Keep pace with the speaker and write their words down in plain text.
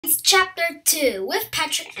Friends Chapter 2 with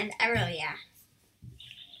Patrick and Aurelia.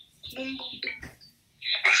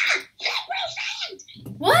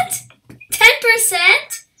 What?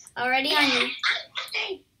 10%? Already on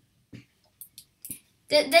you.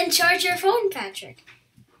 Then charge your phone, Patrick.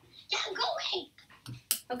 Yeah, I'm going.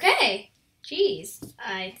 Okay. Jeez.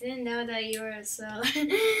 I didn't know that you were so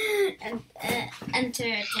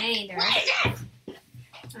entertained.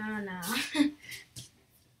 Oh no.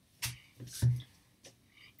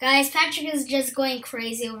 Guys, Patrick is just going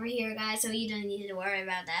crazy over here, guys, so you don't need to worry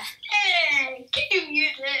about that. Hey, can you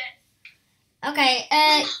mute it? Okay,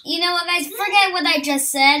 you know what, guys? Forget what I just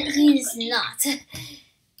said. He's not.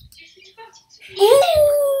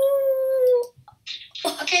 Ooh.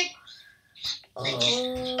 Okay.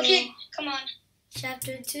 Oh. Okay, come on.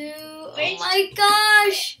 Chapter 2. Wait. Oh my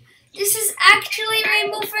gosh! This is actually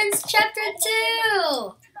Rainbow Friends Chapter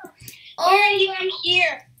 2! Where are you? I'm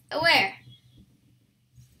here. Where?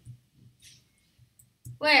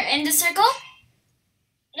 Where? In the circle?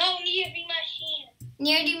 No, near the machine.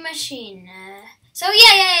 Near the machine. So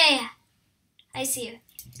yeah. I see you.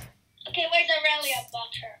 Okay, where's Aurelia?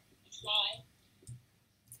 About her. It's mine.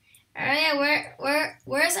 Aurelia,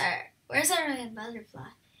 where's our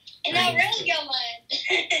butterfly? In Aurelia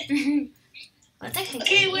land. Well, technically.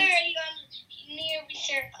 Okay, where are you? Near the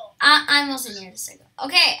circle. I'm also near the circle.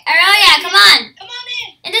 Okay, Aurelia, come on! Come on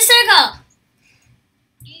In the circle!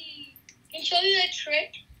 Can I show you a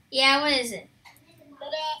trick? Yeah, what is it?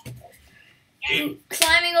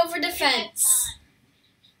 Climbing over the fence.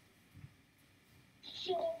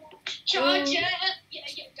 Charge it. Yeah.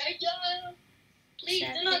 Please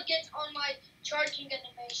do not get on my charging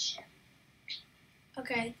animation.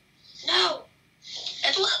 Okay. No.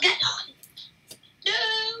 It will get on. No.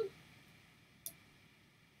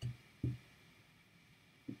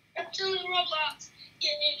 I'm still in Roblox.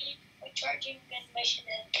 Yay. My charging animation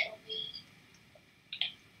didn't kill me.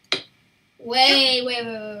 Wait.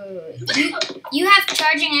 You have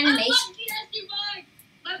charging animation?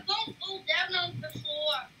 My phone fell down on the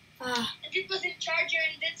floor. And it was in charger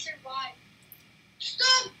and did survive.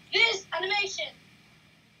 Stop this animation!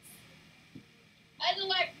 I don't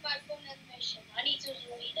like my phone animation. I need to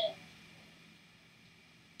delete it.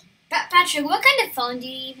 Patrick, what kind of phone do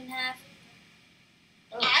you even have?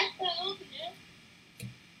 iPhone,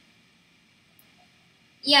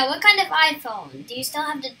 Yeah, what kind of iPhone? Do you still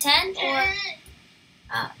have the 10 or?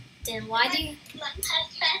 10. Then why do you? Like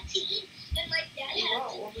has fat teeth and like that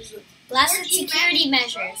has What was it? Blasted security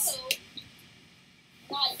measures.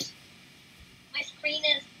 Right. My screen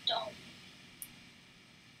is dumb.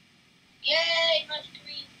 Yay, my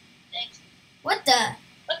screen. Thanks.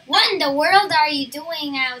 What in the world are you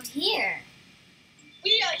doing out here?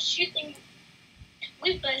 We are shooting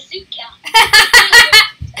with bazooka.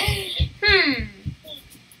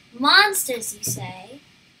 Monsters, you say?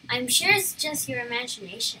 I'm sure it's just your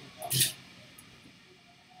imagination.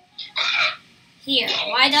 Here,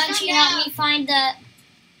 why don't you help me find the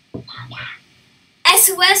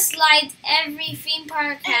SOS light? Every theme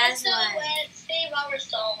park has one. SOS, save our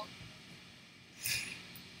soul.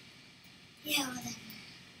 Yeah, whatever.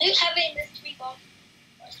 Do you have a mystery box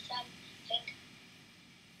or something?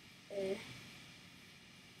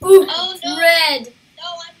 Ooh, Oh, no. red. No,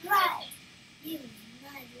 I'm right. You,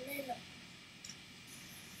 my little.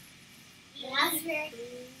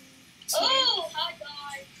 Oh, hi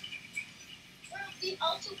guys. We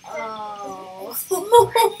also Oh.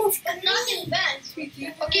 I'm not in bed.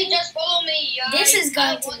 Okay, just follow me. This is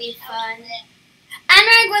going to be fun.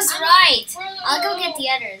 Anurag was right. I'll go get the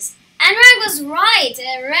others. Anurag was right.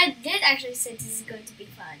 Red did actually say this is going to be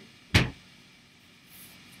fun.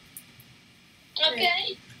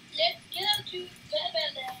 Okay, let's get out to bed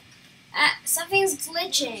then. Something's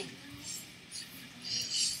glitching.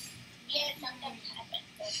 Yeah, sometimes happens.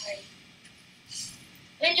 Don't worry.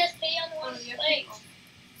 Then just stay on one place.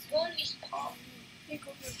 It's going to be spawned.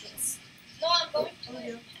 No, I'm going to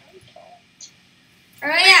the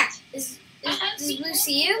Alright, yeah. Does Blue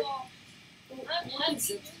see you?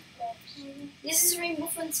 This is Rainbow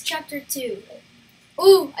Friends Chapter 2.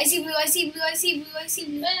 Ooh, I see blue, I see blue. Running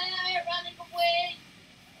away.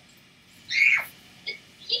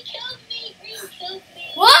 He killed me. Green killed me.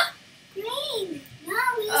 What? Green! No,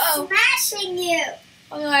 he's Uh-oh. smashing you!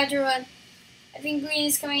 Oh no, I have to run. I think green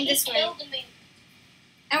is coming He this way. killed me.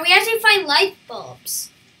 And we have to find light bulbs.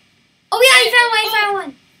 Oh yeah, I found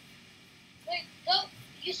one. Wait, go.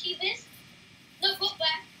 You see this? No, go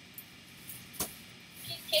back.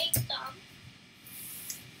 You take some.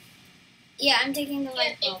 Yeah, I'm taking the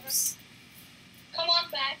light bulbs. Come on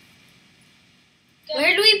back. Go.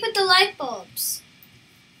 Where do we put the light bulbs?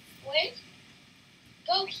 Wait.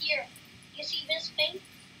 go here. You see this thing?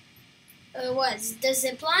 What? The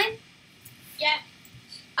zip line? Yeah.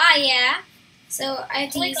 Ah, yeah. So I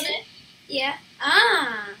have to Click use on it? it. Yeah.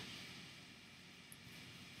 Ah.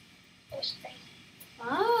 It was crazy.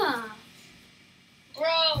 Ah.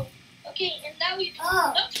 Bro. Okay, and now you can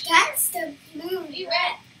Oh, look. that's the blue. Be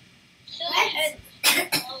red. So head.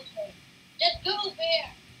 Just go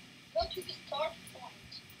there. Go to the start point.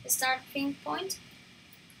 The starting point?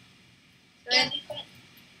 Yeah, we couldn't.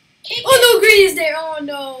 Take Oh no, green is there. Oh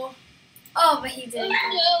no. Oh, but he it. didn't.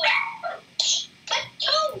 No. But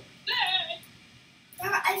too bad.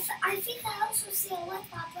 I think I also see a light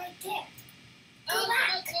bulb right there. Oh,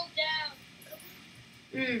 back. go down.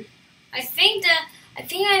 Hmm. I think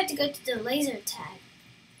I have to go to the laser tag.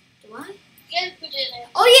 Do I? Again, put it in.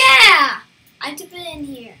 Oh yeah! I have to put it in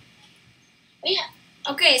here. Yeah.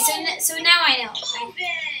 Okay, so now I know. Too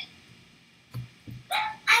bad.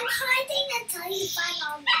 I'm hiding until you find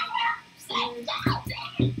all my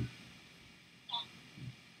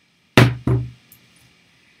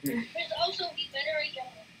There's also the battery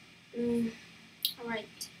yellow.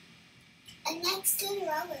 Alright. And next to the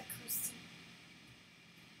roller coaster.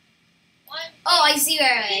 Oh, I see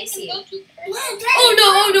where I see Go it. to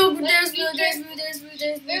Oh no, there's blue, there's blue, there's blue,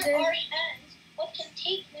 there's blue, There there's are hands. What can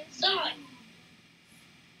take them inside?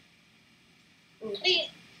 Please.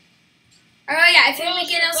 Oh yeah, I think we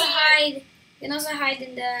can also hide. We can also hide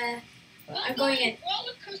in the. I'm going in.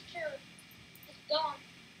 Roller coaster is gone.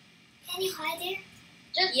 Can you hide there?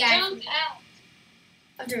 Just Yeah, jump out.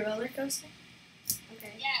 Of the roller coaster.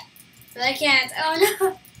 Okay. Yeah. But I can't. Oh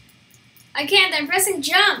no. I can't. I'm pressing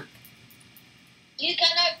jump. You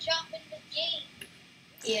cannot jump in the game.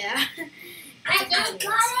 Yeah. I got it.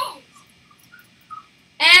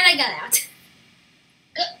 And I got out.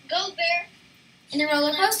 Go there. In the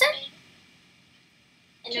roller coaster?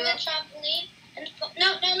 To the trampoline. And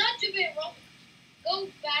no, not to the roller. Go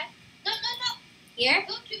back. No. Here?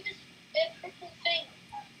 Go to this purple thing.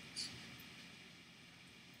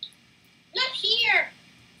 Not here.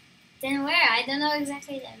 Then where? I don't know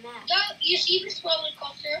exactly the map. Go. You see this roller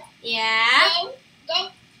coaster? Yeah. Go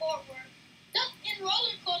forward. Not in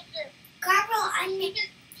roller coaster. Gabriel, See this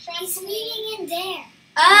he's trampoline? meeting in there.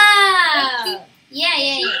 Oh.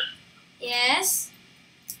 Yeah. Yes.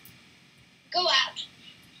 Go out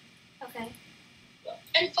Okay.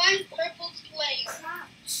 and find purple layer.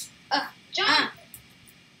 Crouch. Jump.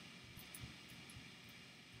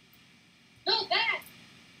 No, back.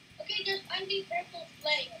 Okay, just find the purple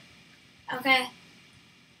layer. Okay.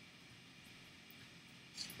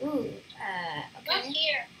 Ooh. Not Okay.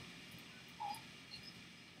 here.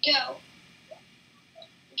 Go.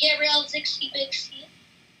 Gabriel Zixie Bixie.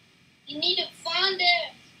 You need to find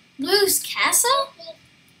it. Blue's castle? No,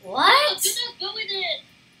 What? do not go in it.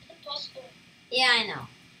 It's impossible. Yeah, I know.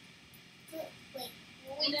 Wait.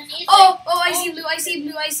 We don't need Oh, I see blue. I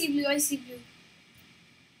see blue.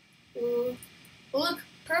 Ooh. Look,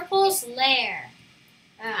 purple's lair.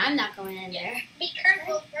 I'm not going in there. Be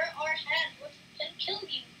careful, there are hands which can kill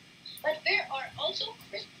you. But there are also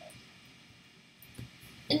crystals.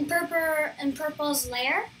 In purple's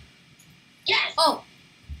lair? Yes! Oh,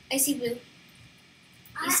 I see blue.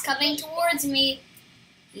 He's coming towards me.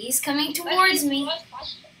 He's coming towards me. No,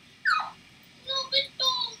 but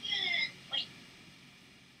don't. Wait.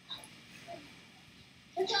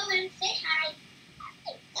 Beethoven, say hi.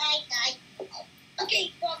 Hi.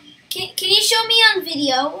 Okay, doggy. Can you show me on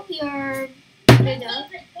video your video?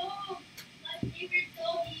 My favorite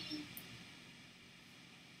doggy.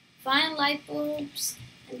 Find light bulbs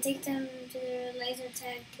and take them to the laser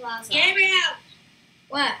tag plaza. Gabriel!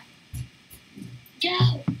 What?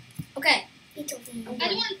 Go! Okay. Beethoven.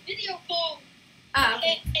 I want video call. Ah,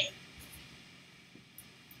 okay. Hey.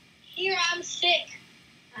 Here I'm sick.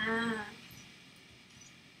 Ah.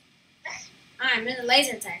 I'm in the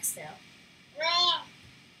laser tag still. Raw.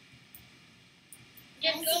 I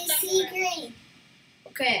Just go see somewhere. green.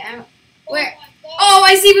 Okay, I'm. Oh Where? my God. Oh,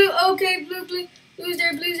 I see blue. Okay, blue. Blue's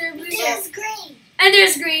there. There's green. And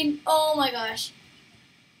there's green. Oh my gosh.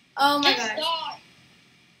 Oh my Just gosh. die.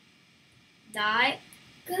 Die?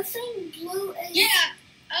 Good thing blue is. Yeah.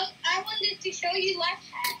 I wanted to show you life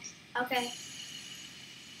hacks. Okay.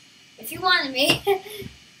 If you wanted me,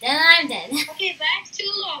 then I'm dead. Okay, back to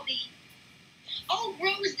the lobby. Oh,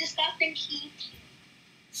 bro is disgusting heat.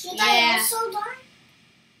 Should Yeah. I also die?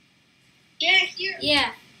 Yeah, here.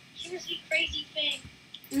 Yeah. Here's the crazy thing.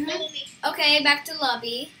 Mhm. Follow me. Okay, back to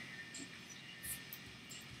lobby.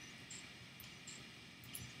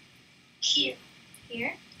 Here.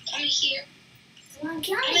 Here. Come here. Well, I'm I'm in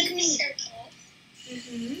counting the green. circle.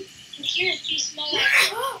 Mm-hmm. And here's the small.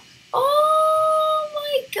 Oh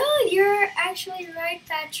actually right,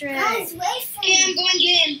 Patrick. Guys, wait for Okay, I'm me. going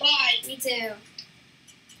in. Bye. Me too.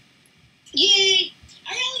 Yay!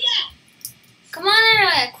 Aurelia! Come on,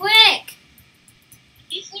 Aurelia, quick.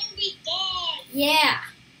 Before we die. Yeah.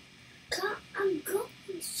 I'm going.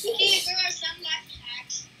 Okay, there are some life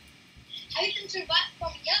hacks. How you can survive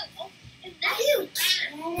from yellow. And Are that's you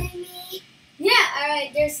kidding me? Yeah,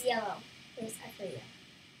 alright, there's yellow. There's actually yellow.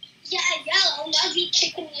 yeah, yellow. Not the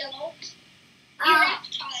chicken yellow. The Ah.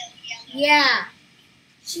 reptile yellow. Yeah.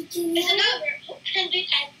 Chicken There's yellow? another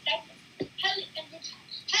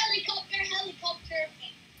helicopter.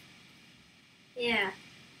 Yeah.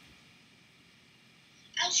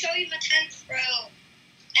 I'll show you my 10th row.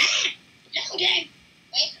 No game.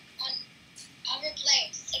 Wait, on our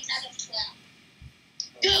place. 6 out of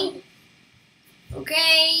 12. Go.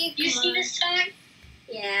 Okay, You come see on. this time?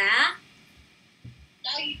 Yeah.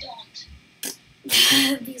 No, you don't.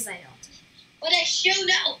 Because I don't. But I show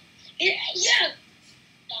now. Yeah.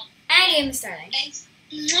 And game is starting. Thanks.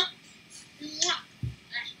 Mwah. Mwah.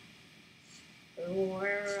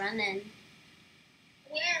 We're running.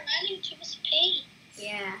 We're running to Spain.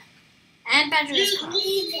 Yeah. And Patrick is calm.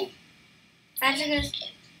 Patrick is...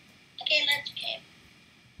 Okay, let's skip.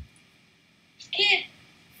 Skip.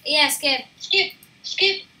 Yeah, skip. Skip.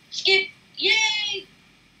 Yay!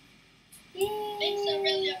 Thanks, Yay.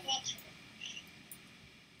 Aurelia Water.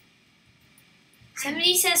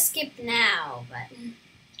 Somebody says skip now, but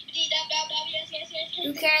Yes.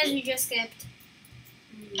 who cares? We just skipped.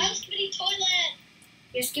 I'm skipping toilet.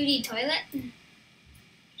 You're skipping toilet?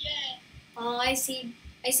 Yeah. Oh, I see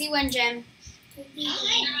one gem.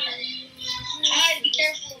 Hi, be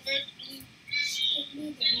careful. Red,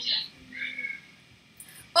 blue.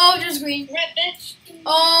 Oh, there's green. Red, bitch.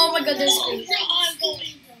 Oh my god, there's green. I'm going.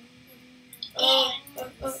 Oh.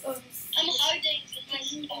 I'm hiding in my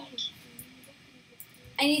spot.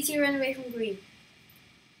 I need to run away from green.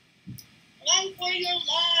 Run for your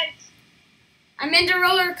life. I'm in the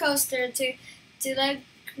roller coaster to let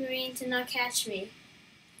green to not catch me.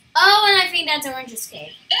 Oh, and I think that's orange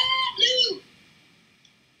escape. Ah, blue.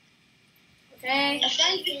 Okay. I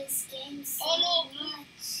found you. This game so Oh, no.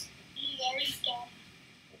 much. Blue already gone.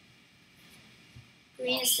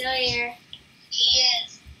 Green is still here.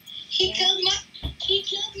 Yes. He killed my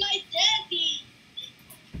daddy.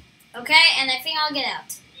 Okay, and I think I'll get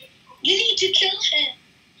out. You need to kill him.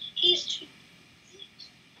 He's too.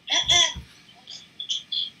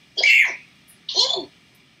 Oh!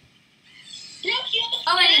 Bro, he almost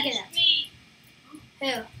Oh, I didn't get passed out. me.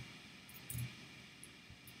 Who?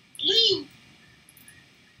 Blue.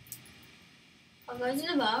 I'll go to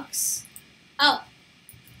the box. Oh,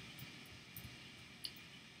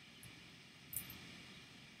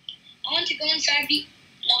 I want to go inside the.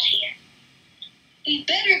 Not here. A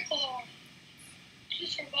better car to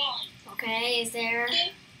survive. okay. Is there?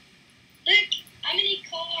 Okay. Look, I'm in a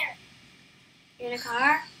car. You're in a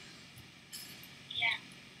car? Yeah.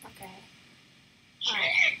 Okay.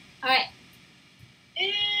 Alright.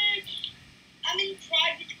 I'm in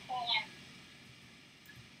private car.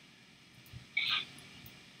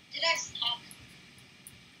 Did I stop?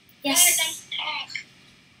 Guys, I'm Yes. stuck.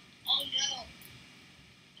 Oh no.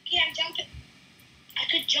 Okay, I'm jumping. I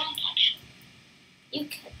could jump actually. You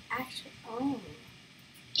could actually. Oh.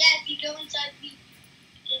 Yeah, if you go inside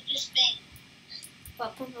this thing.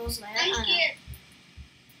 What purple's there? I'm Oh, no. scared.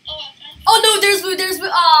 Oh, I found Oh no, there's blue, there's blue.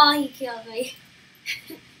 Oh, he killed me.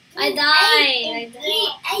 I died.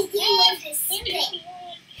 I did his spit.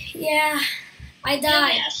 Yeah, I Yeah,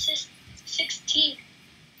 died. I have 16.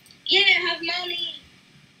 Yeah, I have money.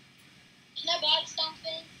 Can I buy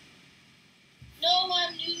something? No,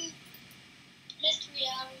 I'm new. Mystery, I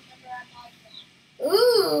remember I bought one.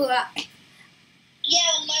 Ooh. Yeah,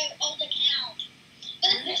 on my old account.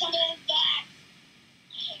 But there's something back.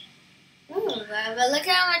 Ooh, but look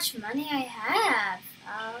how much money I have.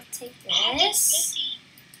 I'll take this.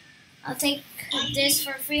 I'll take this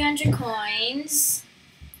for 300 coins.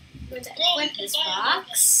 Good to equip this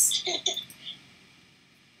box.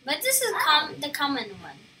 But this is the common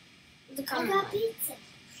one. The I common got one. pizza.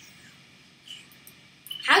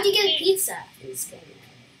 How do you get pizza in this game?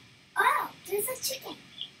 Oh, there's a chicken.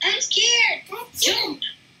 I'm scared. That's Jump.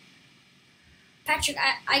 Patrick,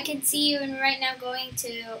 I can see you right now going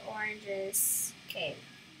to Orange's cave.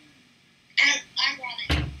 I'm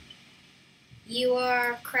running. You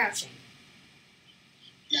are crouching.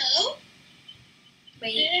 No.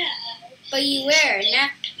 But you, Yeah. but you were.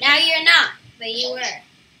 Now you're not. But you were.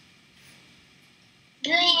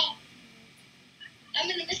 Bro. I'm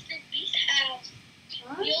in Mr. Beast's house.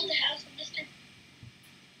 The old house of Mr.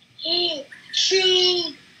 Oh,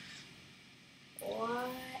 true. What?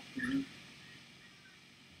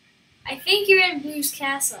 think you're in Blue's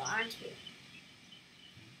Castle, aren't you?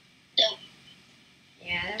 No.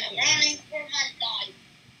 Yeah, I'm that's running for my life.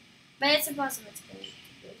 But it's impossible to go into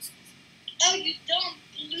Blue's Castle. Oh, you dumb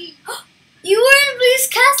blue. You were in Blue's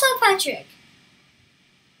Castle, Patrick!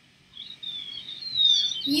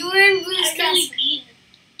 You were in Blue's I'm really Castle. green.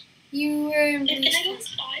 You were in Can Blue's I go Castle.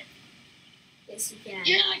 inside? Yes, you can.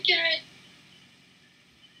 Yeah, I can.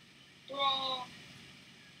 Bro.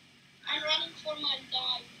 I'm running for my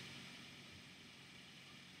life.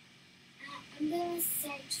 I'm gonna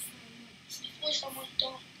search for it. Before someone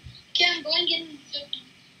done. Okay, I'm going in the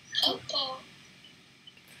cocoa.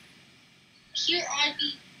 Here are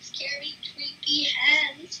the scary, creepy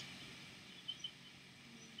hands.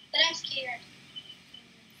 But I'm scared.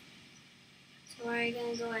 So are you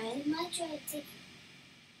gonna go in? I might try to take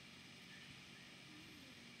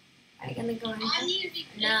Are you gonna go in? I'm near the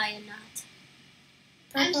No, you're not.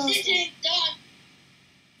 I'm Purple. sitting down.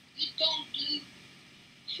 You don't blue.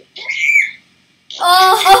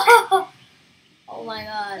 Oh! Oh my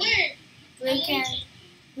god. Where?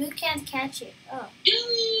 Blue can't catch it. Oh.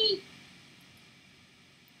 Dude!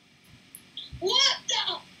 What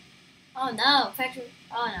the? Oh no, Patrick.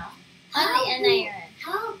 Oh no. On the end that you're in.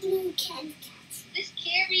 how blue can catch. This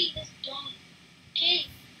carry is dumb. Okay,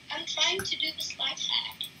 I'm trying to do the slide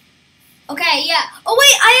hack. Okay, yeah. Oh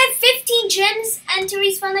wait, I have 15 gems, and to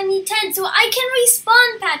respawn I need 10, so I can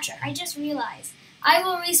respawn, Patrick. I just realized. I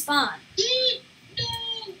will respawn.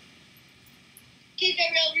 No! Okay,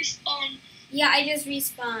 Gabriel, respawn. Yeah, I just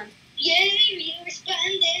respawned. Yay, you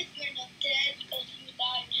responded. You're not dead because you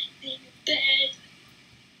died in your bed.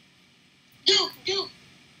 Do!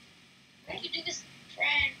 I can do this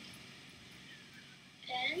prank.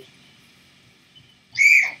 And...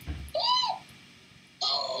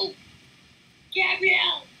 Oh!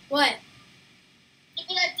 Gabriel! What? Look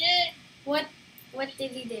what I did. What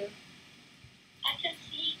did you do? I can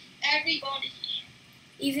see everybody here.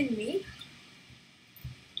 Even me?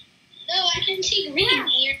 No, I can see green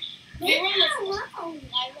here. You're on the Wow.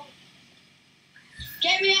 I won't.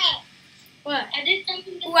 Gabriel! What? I did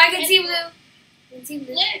something Oh, I can see blue. I can see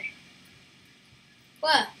blue. Look!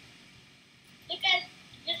 What? Look at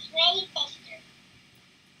this roller coaster.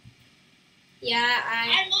 Yeah,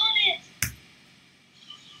 I'm on it.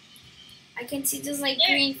 I can see this like Look.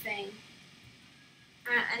 green thing.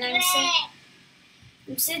 And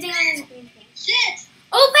I'm sitting on this green thing. Sit.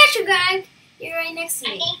 Oh, Patrick, guy, you're right next to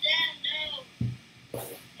I me. go down. No.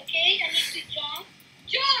 Okay, I need to jump.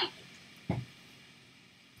 Jump.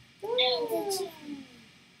 Ooh.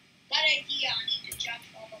 Bad idea. I need to jump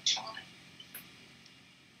one more time.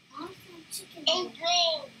 Awesome chicken. Oh,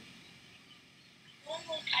 bro. One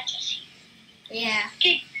will catch us here. Yeah.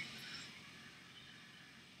 Okay.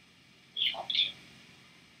 We hopped in.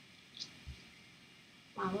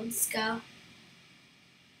 Come on, let's go.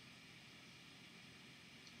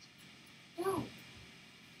 No.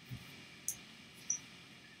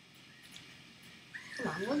 Come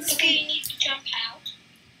on, let's Okay, you need to jump out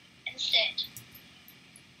and sit.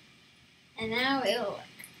 And now it'll work.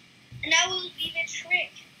 And that will be the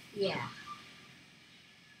trick. Yeah.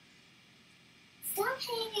 Stop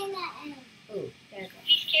hanging that end. Oh, there it goes.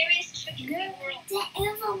 The scariest trick in the world. The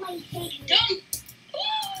animal might hate me. Jump.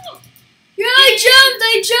 Woo! Yeah,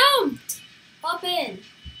 I jumped! Hop in.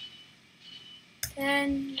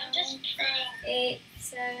 10, I'm just 9, pro. 8,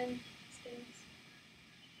 7, 6.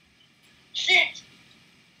 Sit.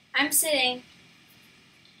 I'm sitting.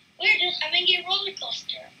 We're just having a roller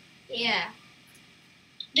coaster. Yeah.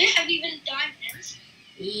 Do you have even diamonds?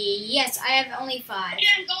 Yes, I have only 5. Okay,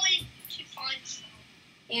 I'm going to find some.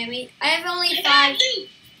 Yeah, I have only I 5. got blue.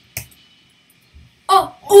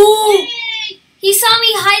 Oh, ooh! Yay! He saw me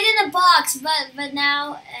hide in a box, but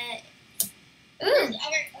now, ooh. Where's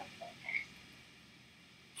our-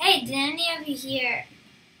 Hey, did any of you hear?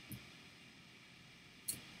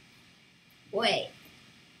 Wait.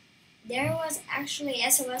 There was actually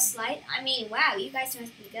SOS light? I mean, wow, you guys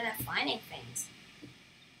must be good at finding things.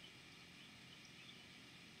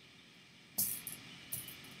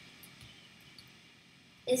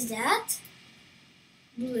 Is that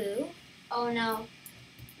blue? Oh no.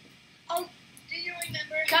 Oh, do you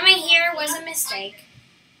remember? Coming here was a mistake.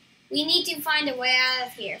 We need to find a way out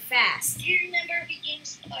of here, fast. Do you remember the game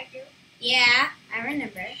Spider? Yeah, I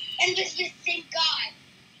remember. And this the same guy.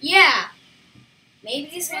 Yeah.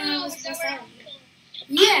 Maybe this Bro, one was it's supposed our to. uncle.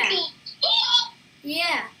 Yeah. Uncle. Oh!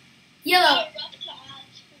 Yeah. Yellow.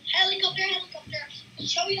 Helicopter. I'll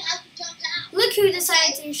show you how to jump out. Look who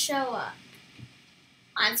decided to show up.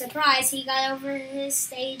 I'm surprised he got over his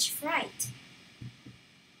stage fright.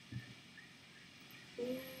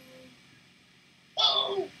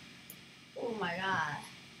 Oh!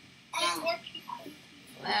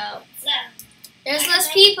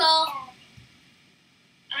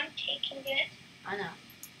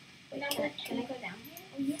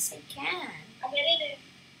 I can. I bet it is.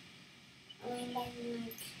 I mean,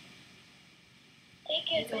 like,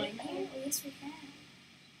 Take it. go in here? Oh, yes, we can.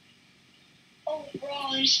 Oh, bro,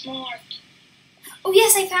 I'm smart. Oh,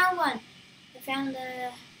 yes, I found one. I found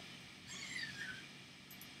the...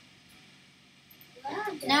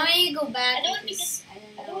 Now I need to go back I don't because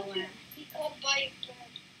I I don't don't know want to where. be caught by a bird.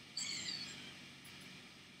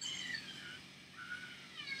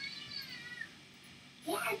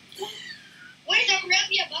 Yeah, Where's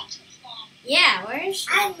Aurelia Butterfly? Yeah, where is she?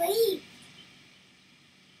 I leave.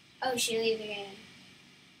 Oh, she leave again.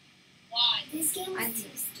 Why? This game I is too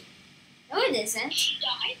think- scary. No, it isn't. She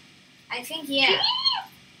died? I think, yeah.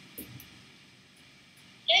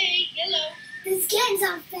 Hey, yellow. This game's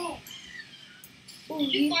unfair. Ooh,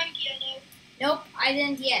 Did you find yellow? Nope, I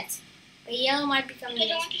didn't yet. But yellow might be coming.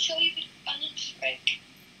 Because I want to show you the funny trick.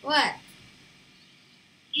 What?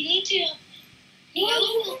 You need to. The Well, yellow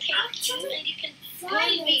you will can take you actually and you can go fly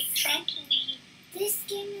in the this. trampoline. This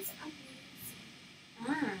game is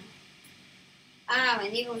amazing. Ah, I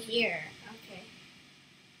need to go here. Okay.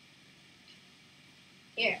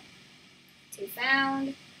 Here. Two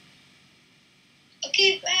found.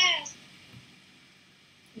 Okay, fast.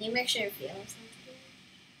 Can you make sure if yellow's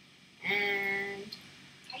not here? And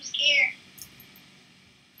I'm scared.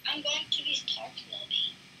 I'm going to the start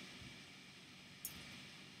lobby.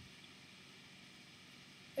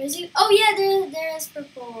 where's you? Oh yeah, there is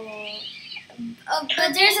purple. Oh,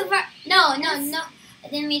 but there's a no. I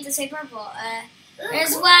didn't mean to say purple.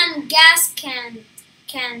 There's one gas can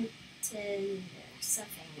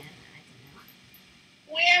something. I don't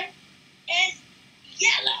know. Where is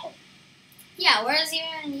yellow? Yeah, where's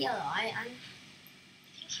even yellow? I'm I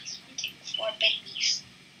think he's hunting for babies.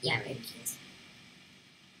 yeah, maybe he is.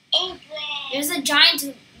 Oh, bro. There's a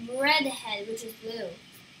giant red head, which is blue.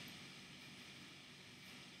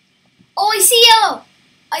 Oh, I see yellow!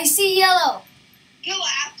 I see yellow. Go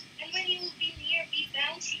out, and when you will be near the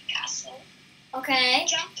bouncy castle, Okay,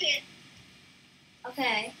 jump in.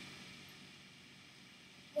 okay.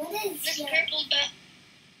 What is This that? purple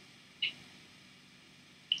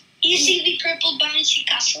You see the purple bouncy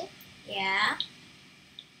castle? Yeah.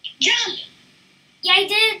 Jump! Yeah, I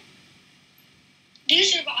did. Do you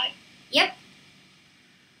survive? Yep.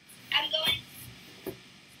 I'm going.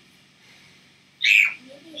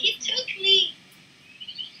 He took me.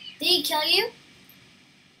 Did he kill you?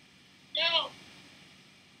 No,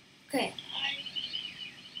 Okay.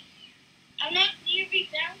 I'm not near the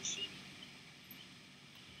bouncy.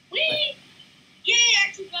 Whee! Yay,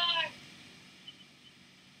 I survived.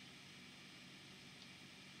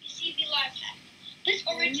 You see the life hack. This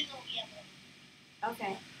original yellow.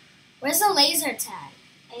 Okay. Where's the laser tag?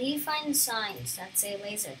 And you find signs that say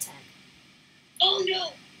laser tag. Oh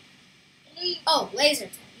no! Blue, Oh, laser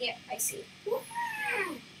tag. Here, I see.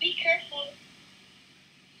 be careful.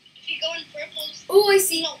 If you go in purple, Oh, I you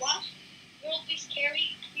see. know what? There will be scary,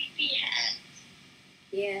 creepy hands.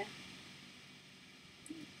 Yeah.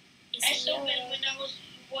 I saw them when I was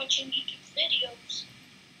watching YouTube videos.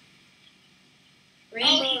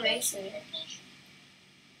 Rainbow he goes racer. to purple.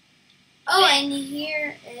 Oh, and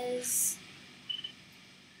here is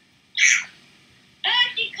Ah,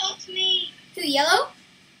 he caught me. two yellow,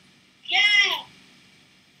 Yeah.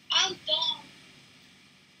 I'm done.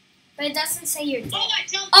 but it doesn't say you're dead. Oh, I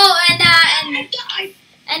jumped. Oh, I died.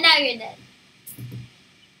 and now you're dead.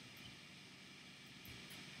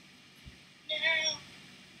 No.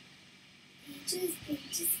 Peaches.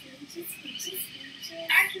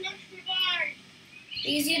 I cannot survive.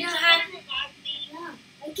 Because you don't Someone have. revive me. No,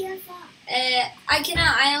 I can't fly. I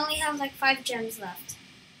cannot. I only have like 5 gems left.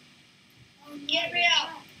 Oh, no,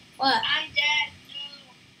 Gabriel. What? I'm dead.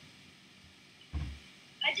 No.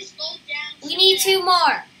 I just slowed down. We so need that 2 more.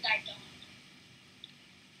 I don't.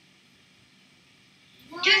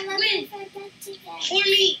 No, Just let win. me find that chicken. For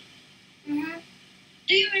me. Mhm.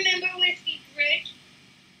 Do you remember with the bridge?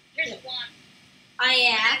 There's one.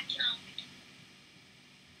 Yeah. I jumped.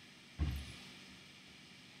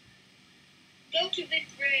 Go to the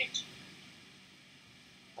bridge.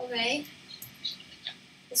 Okay.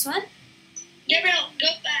 This one? Gabriel, go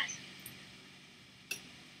fast.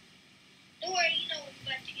 Don't worry, you know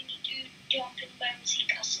what you need to jump in bouncy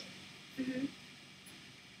castle. Mhm.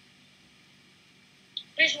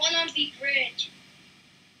 There's one on the bridge.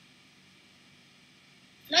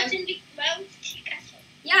 Not in the bouncy castle.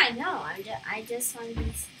 Yeah, I know. I just want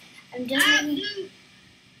these. Blue.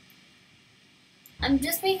 I'm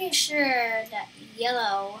just making sure that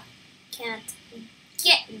yellow can't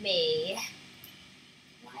get me.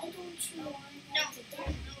 Why don't you want No, to there's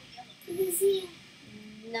die? no yellow. Because he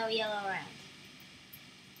No yellow around.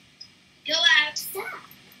 Go out. stop.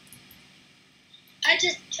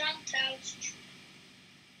 just jumped out.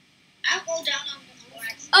 I'll go down on the floor.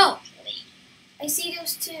 Oh, I see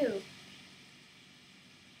those two.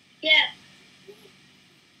 Yeah.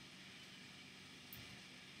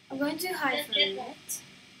 I'm going to hide Let's for a get minute.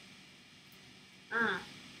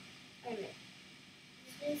 Wait a minute.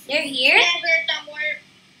 They're here? Yeah, they're somewhere.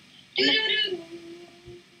 Do.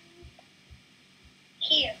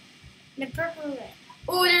 Here. The purple red.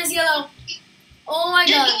 Oh, there's yellow. Oh my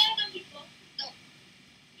Just god. go out of the floor. No.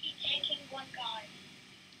 He's taking one guy.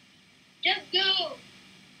 Just go.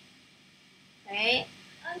 Right?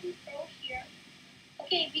 I'll be throw here.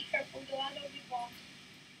 Okay, be careful. Go out of the box.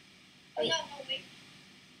 Oh, Wait. no, wait.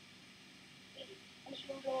 Wait. I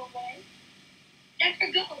should go away. Let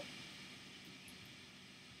her go.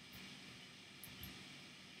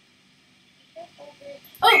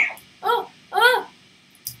 Oh! Oh! Oh!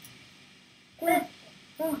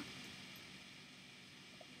 Oh!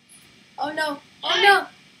 Oh no! Oh no!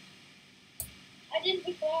 I didn't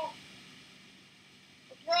before.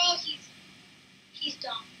 Bro, he's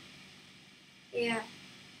dumb. Yeah.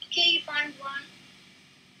 Okay, you find one.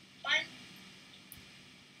 Find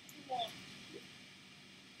one.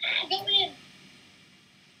 Go in.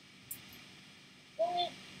 Go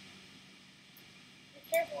in. Be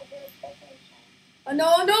careful, there's purple inside. Oh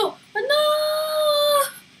no! No!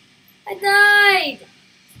 Oh no! I died.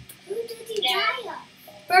 Who did he die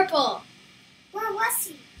of? Purple. Where was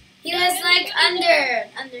he? He was like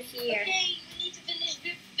under here. Okay, we need to finish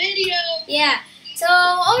this video. Yeah. So,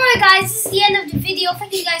 alright guys, this is the end of the video.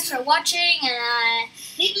 Thank you guys for watching, and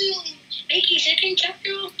Maybe we'll make a second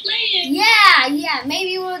chapter of playing. yeah,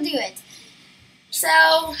 maybe we'll do it.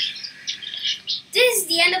 So, this is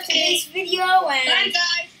the end of today's video, Bye, and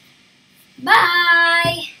guys. bye.